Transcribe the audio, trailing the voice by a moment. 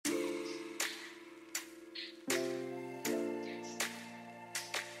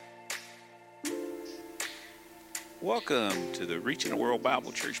Welcome to the Reaching the World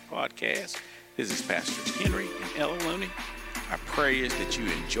Bible Church podcast. This is Pastors Henry and Ella Looney. Our prayer is that you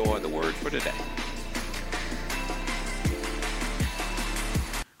enjoy the word for today.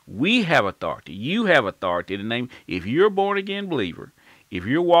 We have authority. You have authority in the name. If you're a born again believer, if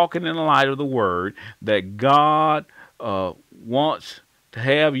you're walking in the light of the word that God wants to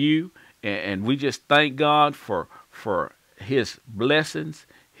have you, and we just thank God for His blessings,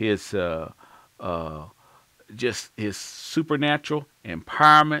 His just His supernatural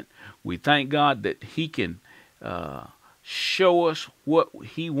empowerment. We thank God that He can show us what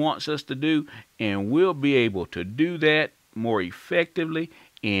He wants us to do, and we'll be able to do that more effectively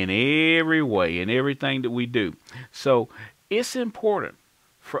in every way, in everything that we do. So it's important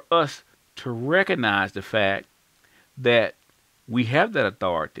for us to recognize the fact that we have that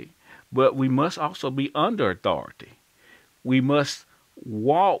authority, but we must also be under authority. We must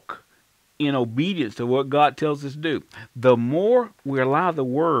walk in obedience to what God tells us to do. The more we allow the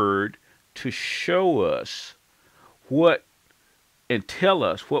Word to show us what and tell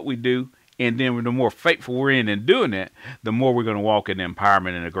us what we do, and then the more faithful we're in doing that, the more we're going to walk in the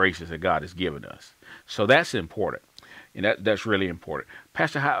empowerment and the graces that God has given us. So that's important. And that's really important.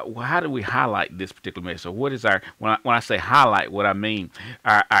 Pastor, how do we highlight this particular message? So what is when I say highlight, what I mean,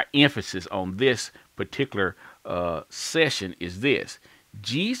 our emphasis on this particular session is this.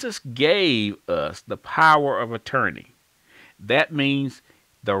 Jesus gave us the power of attorney. That means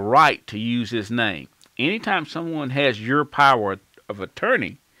the right to use His name. Anytime someone has your power of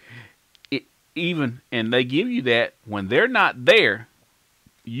attorney, and they give you that when they're not there,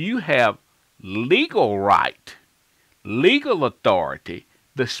 you have legal right, legal authority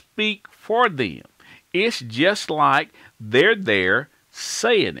to speak for them. It's just like they're there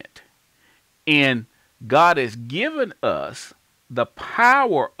saying it. And God has given us the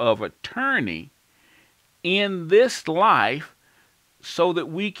power of attorney in this life so that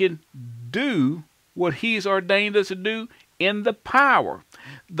we can do what He's ordained us to do in the power.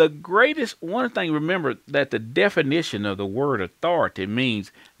 The greatest one thing, remember that the definition of the word authority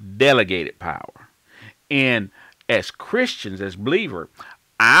means delegated power. And as Christians, as believers,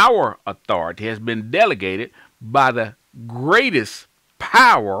 our authority has been delegated by the greatest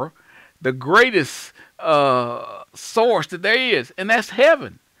power, the greatest source that there is, and that's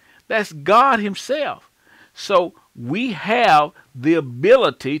heaven. That's God Himself. So we have the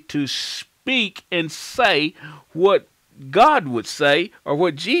ability to speak and say what God would say, or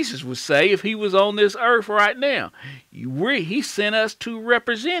what Jesus would say if He was on this earth right now. He sent us to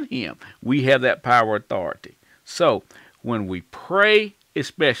represent Him. We have that power authority. So when we pray,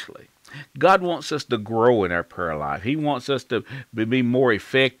 especially, God wants us to grow in our prayer life. He wants us to be more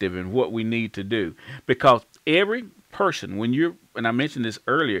effective in what we need to do. Because every person, and I mentioned this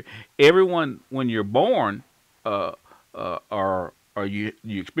earlier, everyone, when you're born, or you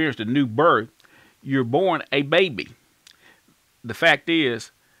experienced a new birth, you're born a baby. The fact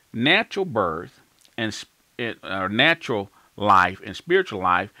is, natural birth and natural life and spiritual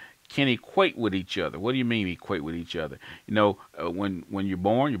life can equate with each other. What do you mean equate with each other? You know, when you're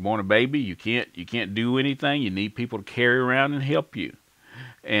born a baby. You can't do anything. You need people to carry around and help you.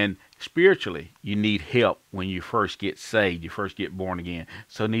 And spiritually, you need help when you first get saved. You first get born again.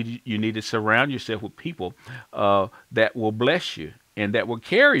 So you need to surround yourself with people that will bless you and that will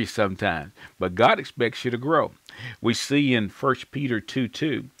carry you sometimes. But God expects you to grow. We see in 1 Peter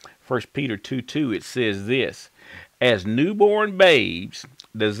 2:2, 1 Peter 2:2, it says this: as newborn babes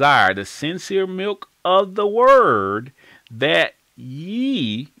desire the sincere milk of the word, that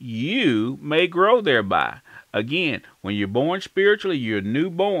you may grow thereby. Again, when you're born spiritually, you're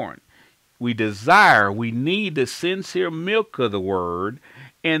newborn. We need the sincere milk of the word,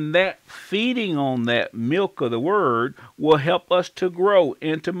 and that feeding on that milk of the word will help us to grow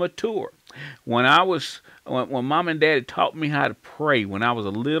and to mature. When Mom and Daddy taught me how to pray when I was a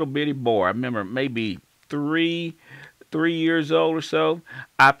little bitty boy, I remember maybe 3 years old or so,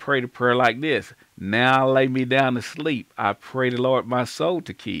 I prayed a prayer like this: now I lay me down to sleep. I pray the Lord my soul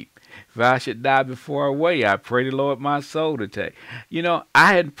to keep. If I should die before I wake, I pray the Lord my soul to take. You know,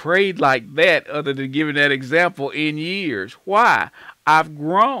 I hadn't prayed like that other than giving that example in years. Why? I've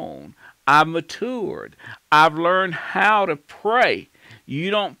grown. I've matured. I've learned how to pray.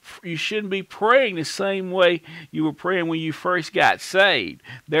 You shouldn't be praying the same way you were praying when you first got saved.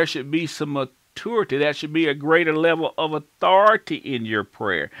 There should be some maturity. That should be a greater level of authority in your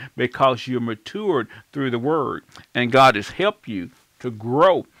prayer because you're matured through the Word. And God has helped you to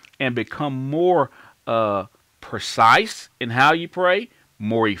grow and become more precise in how you pray,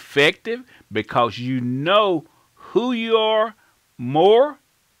 more effective, because you know who you are more,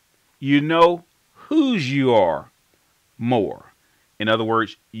 you know whose you are more. In other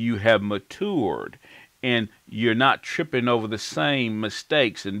words, you have matured and you're not tripping over the same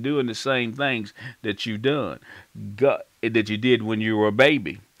mistakes and doing the same things that you've done, that you did when you were a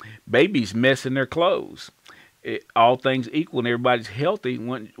baby. Babies mess in their clothes. All things equal and everybody's healthy,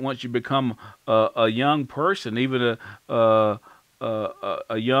 once you become a young person, even a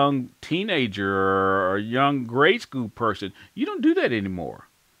young teenager or a young grade school person, you don't do that anymore.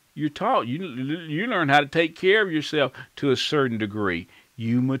 You're taught, you learn how to take care of yourself to a certain degree.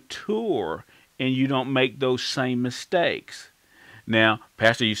 You mature and you don't make those same mistakes. Now,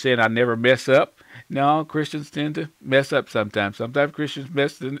 Pastor, you said I never mess up. No, Christians tend to mess up sometimes. Sometimes Christians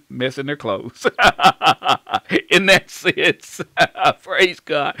mess in their clothes. In that sense, praise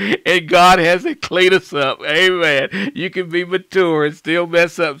God. And God has to clean us up. Amen. You can be mature and still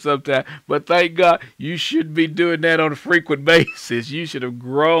mess up sometimes. But thank God, you shouldn't be doing that on a frequent basis. You should have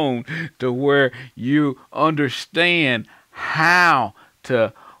grown to where you understand how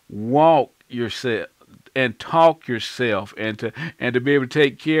to walk yourself and talk yourself and to be able to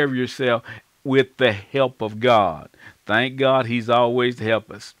take care of yourself with the help of God. Thank God he's always to help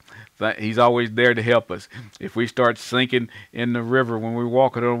us. He's always there to help us. If we start sinking in the river when we're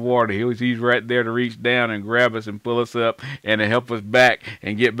walking on water, he's right there to reach down and grab us and pull us up and to help us back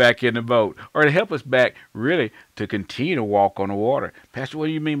and get back in the boat. Or to help us back, really, to continue to walk on the water. Pastor, what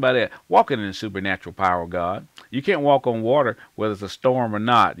do you mean by that? Walking in the supernatural power of God. You can't walk on water whether it's a storm or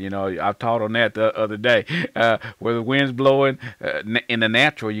not. You know, I taught on that the other day. Where the wind's blowing, in the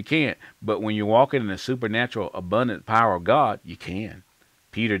natural, you can't. But when you're walking in the supernatural, abundant power of God, you can.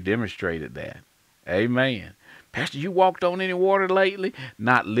 Peter demonstrated that. Amen. Pastor, you walked on any water lately?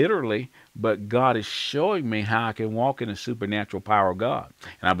 Not literally, but God is showing me how I can walk in the supernatural power of God.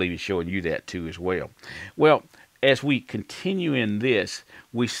 And I believe he's showing you that too as well. Well, as we continue in this,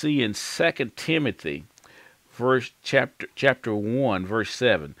 we see in 2 Timothy chapter 1, verse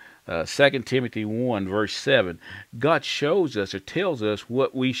 7. 2 Timothy 1, verse 7, God shows us or tells us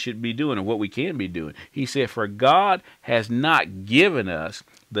what we should be doing and what we can be doing. He said, for God has not given us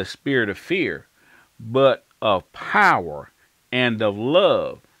the spirit of fear, but of power and of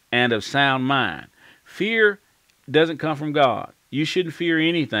love and of sound mind. Fear doesn't come from God. You shouldn't fear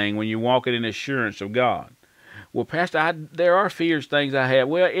anything when you're walking in assurance of God. Well, Pastor, there are fears, things I have.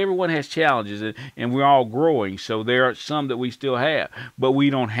 Well, everyone has challenges, and we're all growing, so there are some that we still have. But we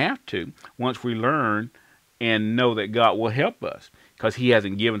don't have to once we learn and know that God will help us, because he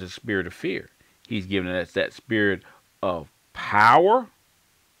hasn't given us a spirit of fear. He's given us that spirit of power,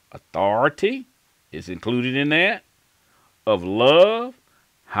 authority is included in that, of love,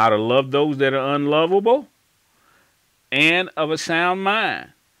 how to love those that are unlovable, and of a sound mind.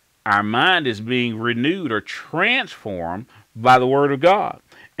 Our mind is being renewed or transformed by the Word of God.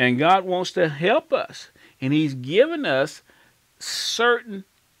 And God wants to help us. And he's given us certain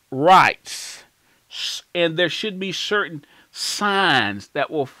rights. And there should be certain signs that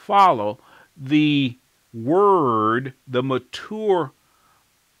will follow the Word, the mature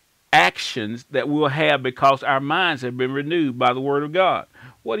actions that we'll have because our minds have been renewed by the Word of God.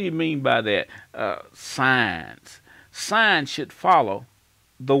 What do you mean by that? Signs. Signs should follow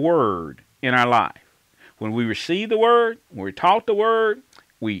the Word in our life. When we receive the Word, when we're taught the Word,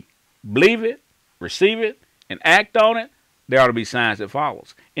 we believe it, receive it, and act on it, there ought to be signs that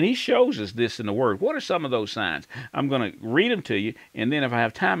follows. And he shows us this in the Word. What are some of those signs? I'm going to read them to you, and then if I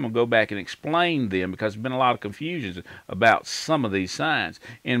have time, I'll go back and explain them, because there's been a lot of confusions about some of these signs.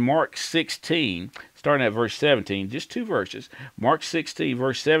 In Mark 16, starting at verse 17, just 2 verses, Mark 16,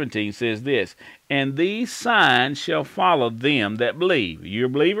 verse 17 says this, and these signs shall follow them that believe. You're a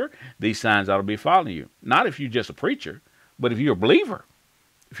believer? These signs ought to be following you. Not if you're just a preacher, but if you're a believer,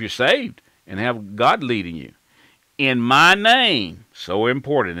 if you're saved and have God leading you. In my name, so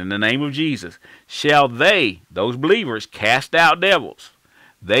important, in the name of Jesus, shall they, those believers, cast out devils.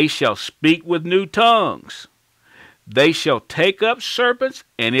 They shall speak with new tongues. They shall take up serpents,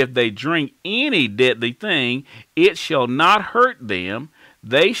 and if they drink any deadly thing, it shall not hurt them.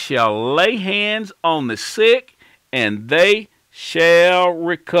 They shall lay hands on the sick, and they shall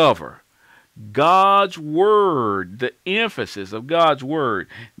recover. God's Word, the emphasis of God's Word.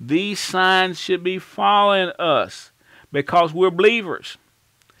 These signs should be following us because we're believers.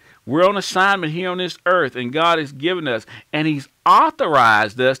 We're on assignment here on this earth, and God has given us, and he's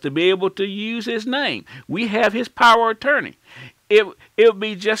authorized us to be able to use his name. We have his power of attorney. It would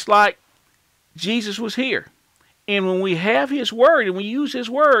be just like Jesus was here. And when we have his word and we use his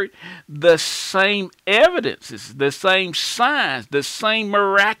word, the same evidences, the same signs, the same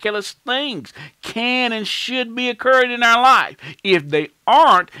miraculous things can and should be occurring in our life. If they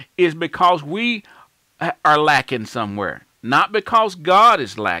aren't, it's because we are lacking somewhere. Not because God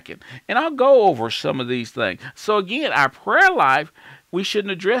is lacking. And I'll go over some of these things. So again, our prayer life, we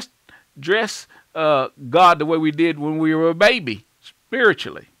shouldn't dress God the way we did when we were a baby,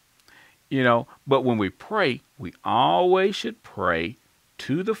 spiritually. But when we pray, we always should pray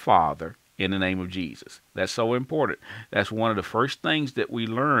to the Father in the name of Jesus. That's so important. That's one of the first things that we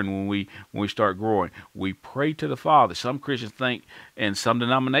learn when we start growing. We pray to the Father. Some Christians think, and some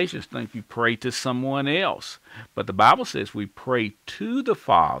denominations think, you pray to someone else. But the Bible says we pray to the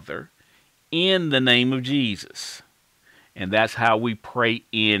Father in the name of Jesus. And that's how we pray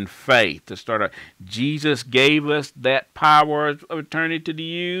in faith. To start out, Jesus gave us that power of attorney to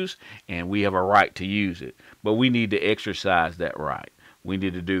use, and we have a right to use it. But we need to exercise that right. We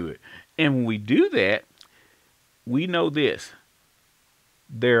need to do it. And when we do that, we know this.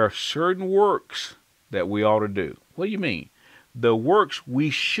 There are certain works that we ought to do. What do you mean? The works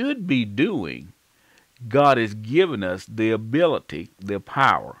we should be doing, God has given us the ability, the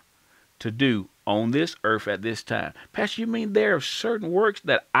power to do on this earth at this time. Pastor, you mean there are certain works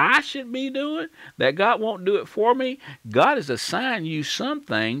that I should be doing, that God won't do it for me? God has assigned you some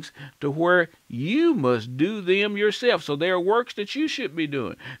things to where you must do them yourself. So there are works that you should be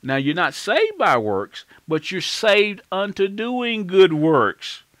doing. Now, you're not saved by works, but you're saved unto doing good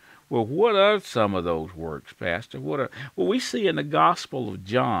works. Well, what are some of those works, Pastor? Well, we see in the Gospel of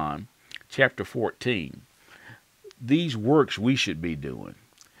John, chapter 14, these works we should be doing.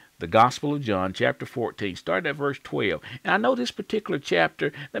 The Gospel of John, chapter 14, starting at verse 12. And I know this particular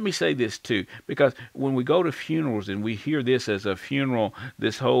chapter, let me say this too, because when we go to funerals and we hear this as a funeral,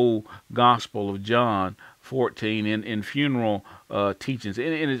 this whole Gospel of John 14 in funeral teachings,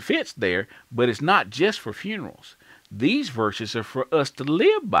 and it fits there, but it's not just for funerals. These verses are for us to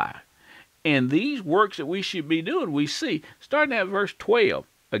live by. And these works that we should be doing, we see, starting at verse 12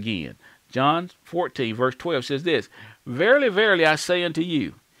 again. John 14, verse 12 says this, Verily, verily, I say unto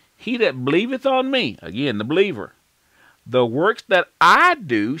you, he that believeth on me, again, the believer, the works that I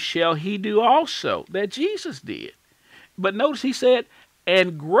do shall he do also, that Jesus did. But notice he said,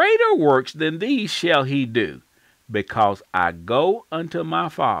 and greater works than these shall he do, because I go unto my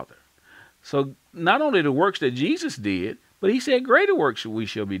Father. So not only the works that Jesus did, but he said greater works we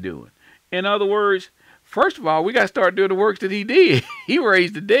shall be doing. In other words, first of all, we got to start doing the works that he did. He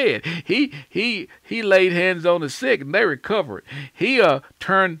raised the dead. He laid hands on the sick and they recovered. He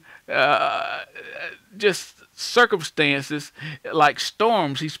turned just circumstances like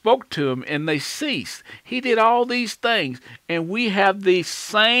storms. He spoke to them and they ceased. He did all these things, and we have the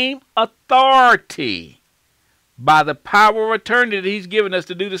same authority by the power of attorney that he's given us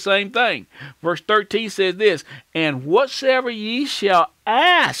to do the same thing. Verse 13 says this, and whatsoever ye shall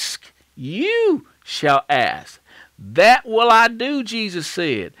ask, you shall ask. That will I do, Jesus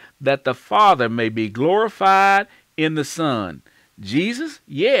said, that the Father may be glorified in the Son. Jesus,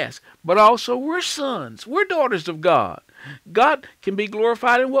 yes, but also we're sons. We're daughters of God. God can be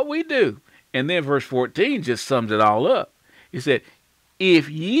glorified in what we do. And then verse 14 just sums it all up. He said, if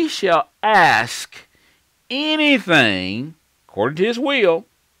ye shall ask anything, according to his will,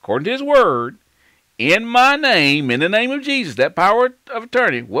 according to his word, in my name, in the name of Jesus, that power of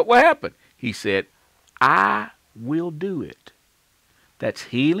attorney, what will happen? He said, I will do it. That's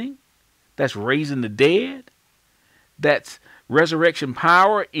healing. That's raising the dead. That's resurrection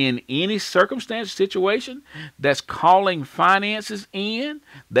power in any circumstance, situation. That's calling finances in.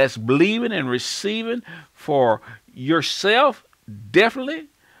 That's believing and receiving for yourself, definitely.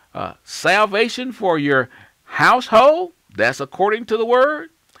 Salvation for your household. That's according to the word.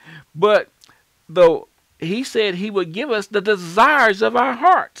 But though he said he would give us the desires of our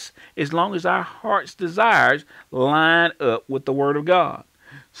hearts, as long as our heart's desires line up with the word of God.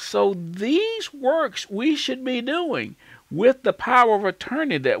 So these works we should be doing with the power of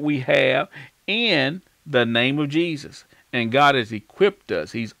attorney that we have in the name of Jesus. And God has equipped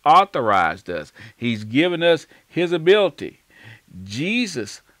us. He's authorized us. He's given us his ability.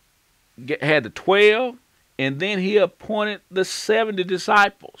 Jesus had the 12, and then he appointed the 70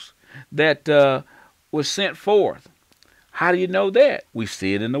 disciples that was sent forth. How do you know that? We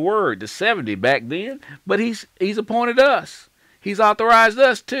see it in the word, the 70 back then, but he's appointed us. He's authorized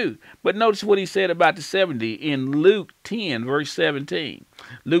us too. But notice what he said about the 70 in Luke 10, verse 17.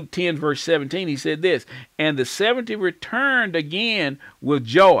 Luke 10, verse 17, he said this, and the 70 returned again with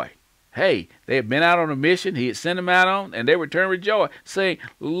joy. Hey, they had been out on a mission he had sent them out on, and they returned with joy, saying,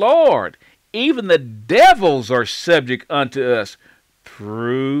 Lord, even the devils are subject unto us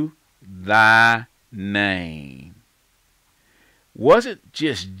through thy name. Wasn't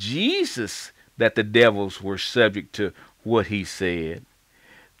just Jesus that the devils were subject to what he said.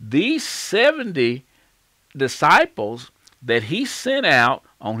 These 70 disciples that he sent out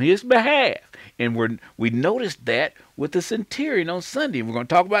on his behalf. And we noticed that with the centurion on Sunday. We're going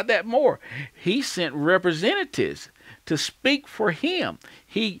to talk about that more. He sent representatives to speak for him.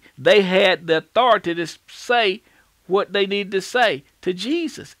 They had the authority to say what they needed to say to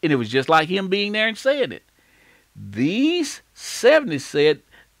Jesus. And it was just like him being there and saying it. These 70 said,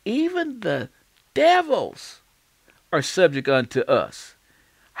 even the devils are subject unto us.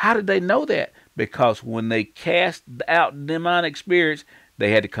 How did they know that? Because when they cast out demonic spirits,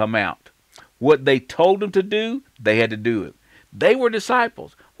 they had to come out. What they told them to do, they had to do it. They were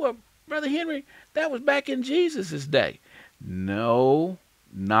disciples. Well, Brother Henry, that was back in Jesus' day. No,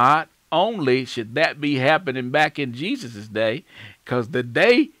 not only should that be happening back in Jesus' day, because the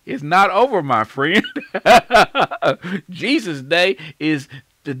day is not over, my friend. Jesus' day is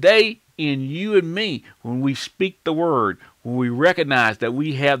the day in you and me when we speak the word, when we recognize that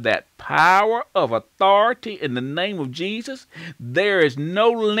we have that power of authority in the name of Jesus. There is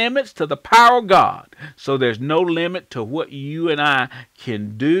no limits to the power of God. So there's no limit to what you and I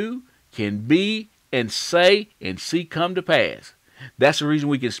can do, can be, and say, and see come to pass. That's the reason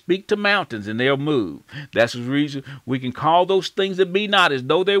we can speak to mountains and they'll move. That's the reason we can call those things that be not as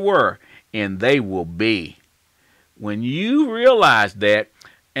though they were, and they will be. When you realize that,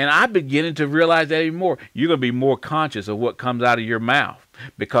 and I'm beginning to realize that even more, you're going to be more conscious of what comes out of your mouth.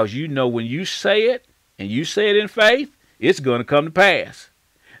 Because you know when you say it, and you say it in faith, it's going to come to pass.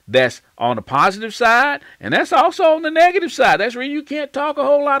 That's on the positive side, and that's also on the negative side. That's where you can't talk a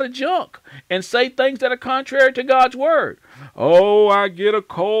whole lot of junk and say things that are contrary to God's word. Oh, I get a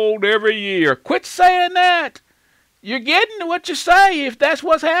cold every year. Quit saying that. You're getting what you say if that's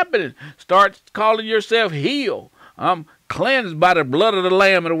what's happening. Start calling yourself healed. I'm cleansed by the blood of the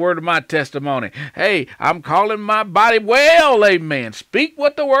Lamb and the word of my testimony. Hey, I'm calling my body well, amen. Speak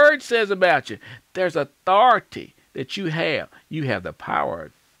what the word says about you. There's authority that you have. You have the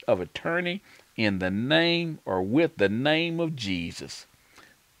power of attorney in the name or with the name of Jesus.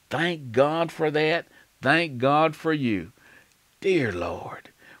 Thank God for that. Thank God for you. Dear Lord.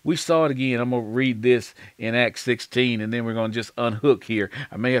 We saw it again. I'm going to read this in Acts 16, and then we're going to just unhook here.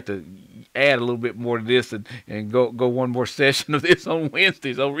 I may have to add a little bit more to this and go one more session of this on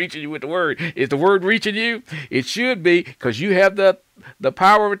Wednesdays on reaching you with the word. Is the word reaching you? It should be, because you have the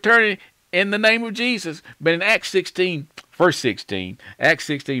power of attorney in the name of Jesus. But in Acts 16, verse 16, Acts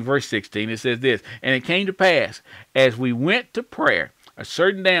 16, verse 16, it says this, and it came to pass, as we went to prayer, a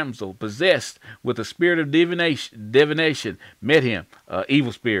certain damsel possessed with a spirit of divination met him,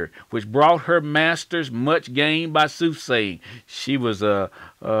 evil spirit, which brought her masters much gain by soothsaying. She was one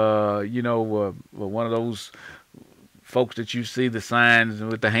of those folks that you see the signs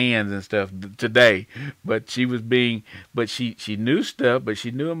with the hands and stuff today. But she knew stuff, but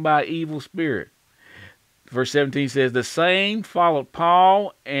she knew them by evil spirit. Verse 17 says, the same followed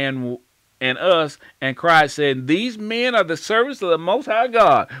Paul and us, and cried, saying, these men are the servants of the Most High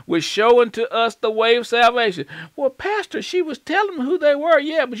God, which show unto us the way of salvation. Well, Pastor, she was telling them who they were.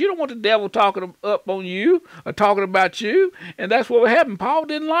 Yeah, but you don't want the devil talking up on you or talking about you. And that's what happened. Paul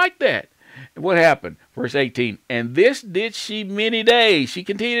didn't like that. And what happened? Verse 18, and this did she many days. She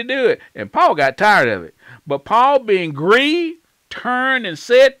continued to do it. And Paul got tired of it. But Paul, being grieved, turned and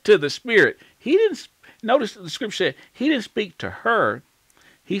said to the spirit. He didn't, notice the scripture said, he didn't speak to her.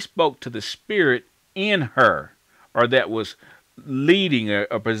 He spoke to the spirit in her, or that was leading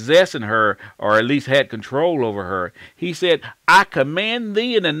or possessing her, or at least had control over her. He said, I command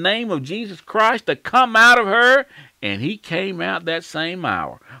thee in the name of Jesus Christ to come out of her. And he came out that same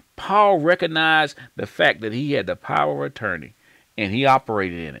hour. Paul recognized the fact that he had the power of attorney, and he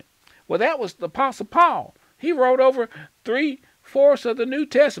operated in it. Well, that was the Apostle Paul. He wrote over 3/4 of the New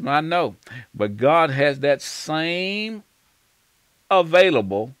Testament, I know. But God has that same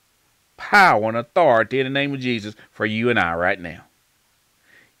available power and authority in the name of Jesus for you and I right now.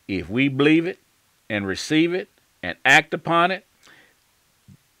 If we believe it and receive it and act upon it,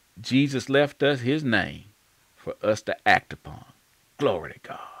 Jesus left us his name for us to act upon. Glory to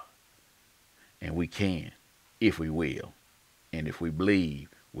God. And we can, if we will. And if we believe,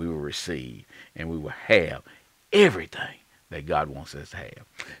 we will receive, and we will have everything that God wants us to have.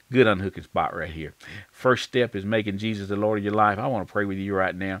 Good unhooking spot right here. First step is making Jesus the Lord of your life. I want to pray with you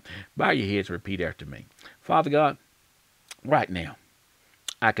right now. Bow your heads and repeat after me. Father God, right now,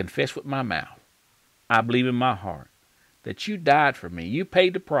 I confess with my mouth, I believe in my heart that you died for me. You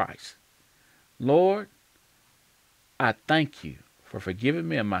paid the price. Lord, I thank you for forgiving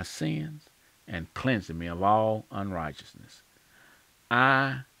me of my sins and cleansing me of all unrighteousness.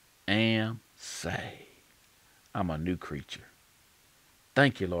 I am saved. I'm a new creature.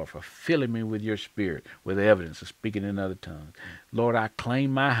 Thank you, Lord, for filling me with your spirit, with evidence of speaking in other tongues. Lord, I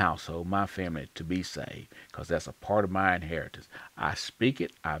claim my household, my family to be saved, because that's a part of my inheritance. I speak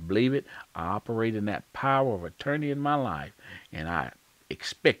it, I believe it, I operate in that power of eternity in my life, and I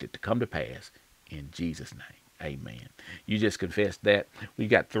expect it to come to pass in Jesus' name. Amen. You just confessed that. We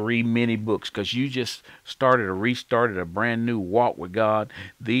got 3 mini books because you just restarted a brand new walk with God.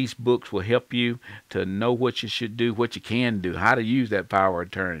 These books will help you to know what you should do, what you can do, how to use that power of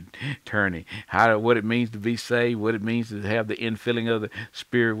attorney, what it means to be saved, what it means to have the infilling of the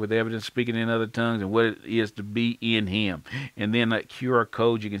Spirit with evidence speaking in other tongues, and what it is to be in Him. And then that QR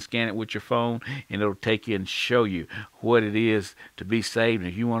code, you can scan it with your phone, and it'll take you and show you what it is to be saved.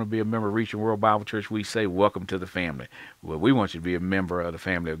 And if you want to be a member of Reaching World Bible Church, we say welcome to the family. Well, we want you to be a member of the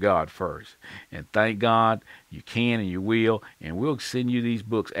family of God first. And thank God you can and you will, and we'll send you these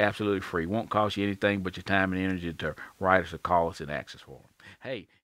books absolutely free. Won't cost you anything but your time and energy to write us or call us and ask us for them. Hey,